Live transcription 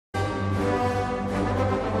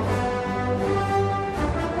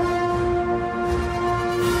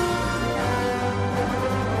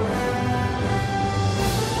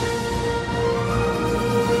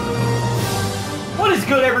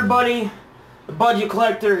everybody, the Budget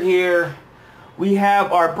Collector here. We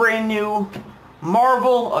have our brand new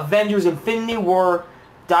Marvel Avengers Infinity War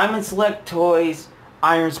Diamond Select Toys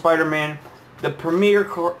Iron Spider-Man, the Premier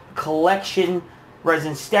Collection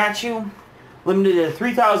resin statue, limited to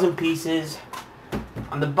 3,000 pieces.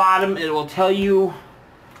 On the bottom it will tell you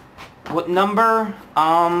what number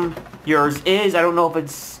yours is. I don't know if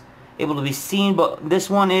it's able to be seen, but this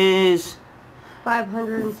one is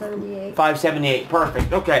 578. 578.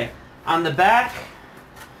 Perfect. Okay. On the back,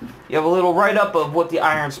 you have a little write-up of what the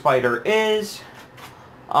Iron Spider is,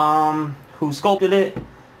 who sculpted it.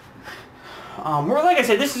 Like I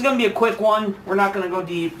said, this is going to be a quick one. We're not going to go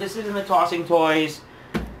deep. This isn't a tossing toys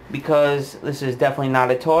because this is definitely not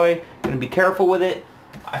a toy. Going to be careful with it.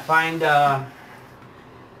 I find the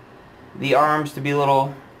arms to be a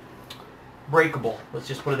little breakable. Let's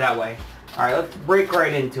just put it that way. Alright, let's break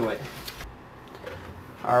right into it.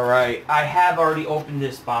 Alright, I have already opened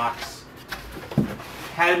this box.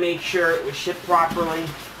 Had to make sure it was shipped properly.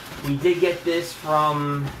 We did get this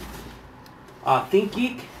from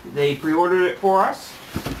ThinkGeek. They pre-ordered it for us.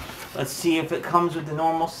 Let's see if it comes with the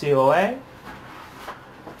normal COA.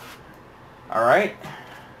 Alright.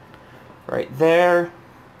 Right there.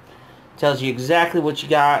 Tells you exactly what you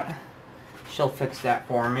got. She'll fix that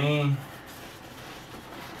for me.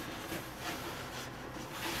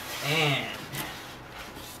 And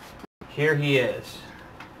here he is.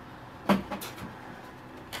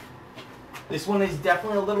 This one is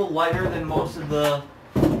definitely a little lighter than most of the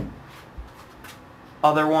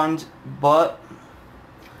other ones, but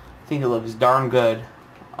I think it looks darn good.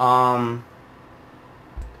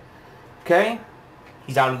 Okay,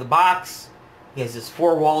 he's out of the box. He has his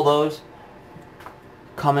 4 Waldos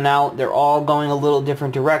coming out. They're all going a little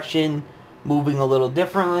different direction, moving a little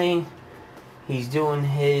differently. He's doing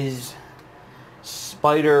his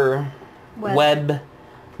spider web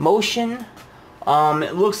motion.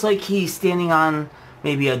 It looks like he's standing on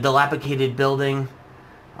maybe a dilapidated building,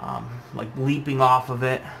 like leaping off of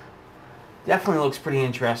it. Definitely looks pretty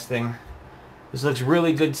interesting. This looks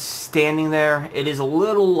really good standing there. It is a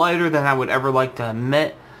little lighter than I would ever like to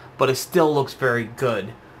admit, but it still looks very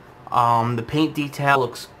good. The paint detail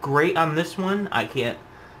looks great on this one. I can't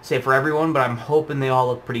say for everyone, but I'm hoping they all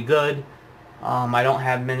look pretty good. I don't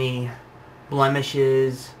have many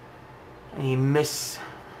blemishes, any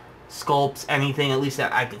sculpts, anything, at least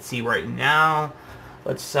that I could see right now.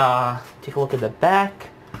 Let's take a look at the back.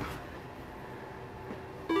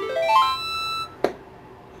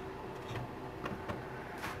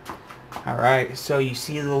 Alright, so you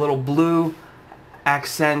see the little blue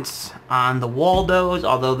accents on the Waldos,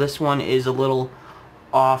 although this one is a little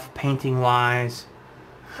off painting wise.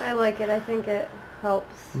 I like it. I think it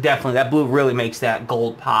helps. Definitely, that blue really makes that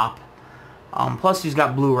gold pop. Plus he's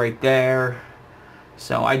got blue right there.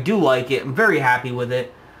 So I do like it. I'm very happy with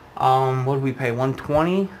it. What did we pay?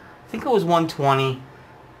 $120? I think it was $120.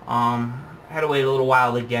 Had to wait a little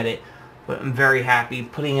while to get it, but I'm very happy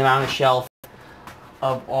putting it on a shelf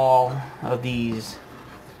of all of these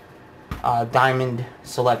Diamond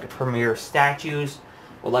Select Premier statues.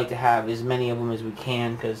 Would like to have as many of them as we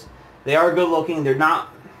can because they are good looking. They're not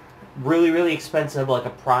really expensive like a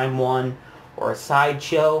Prime one or a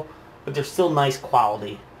Sideshow, but they're still nice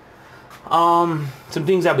quality. Some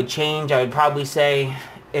things I would change, I would probably say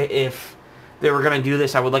if they were going to do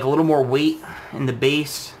this, I would like a little more weight in the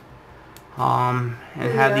base, and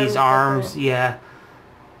have these arms, yeah.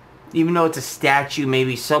 Even though it's a statue,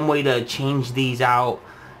 maybe some way to change these out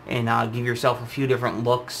and give yourself a few different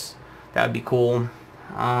looks. That would be cool.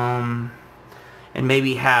 And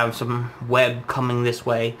maybe have some web coming this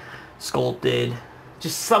way, sculpted.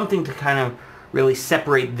 Just something to kind of really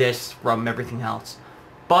separate this from everything else.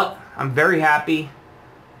 But I'm very happy.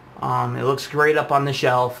 It looks great up on the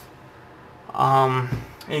shelf.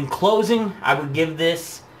 In closing, I would give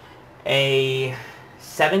this a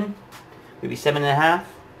 7, maybe 7.5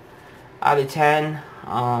 out of 10.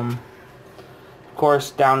 Of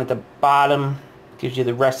course, down at the bottom gives you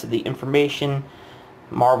the rest of the information.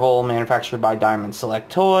 Marvel, manufactured by Diamond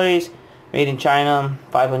Select Toys, made in China,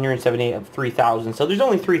 578 of 3,000. So there's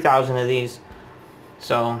only 3,000 of these,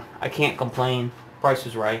 so I can't complain. Price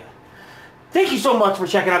was right. Thank you so much for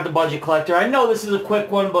checking out the Budget Collector. I know this is a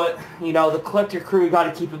quick one, but you know, the collector crew, got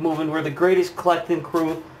to keep it moving. We're the greatest collecting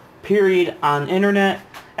crew, period, on internet.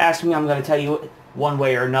 Ask me, I'm going to tell you one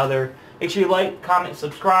way or another. Make sure you like, comment,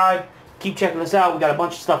 subscribe. Keep checking us out. We got a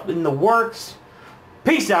bunch of stuff in the works.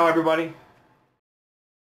 Peace out, everybody.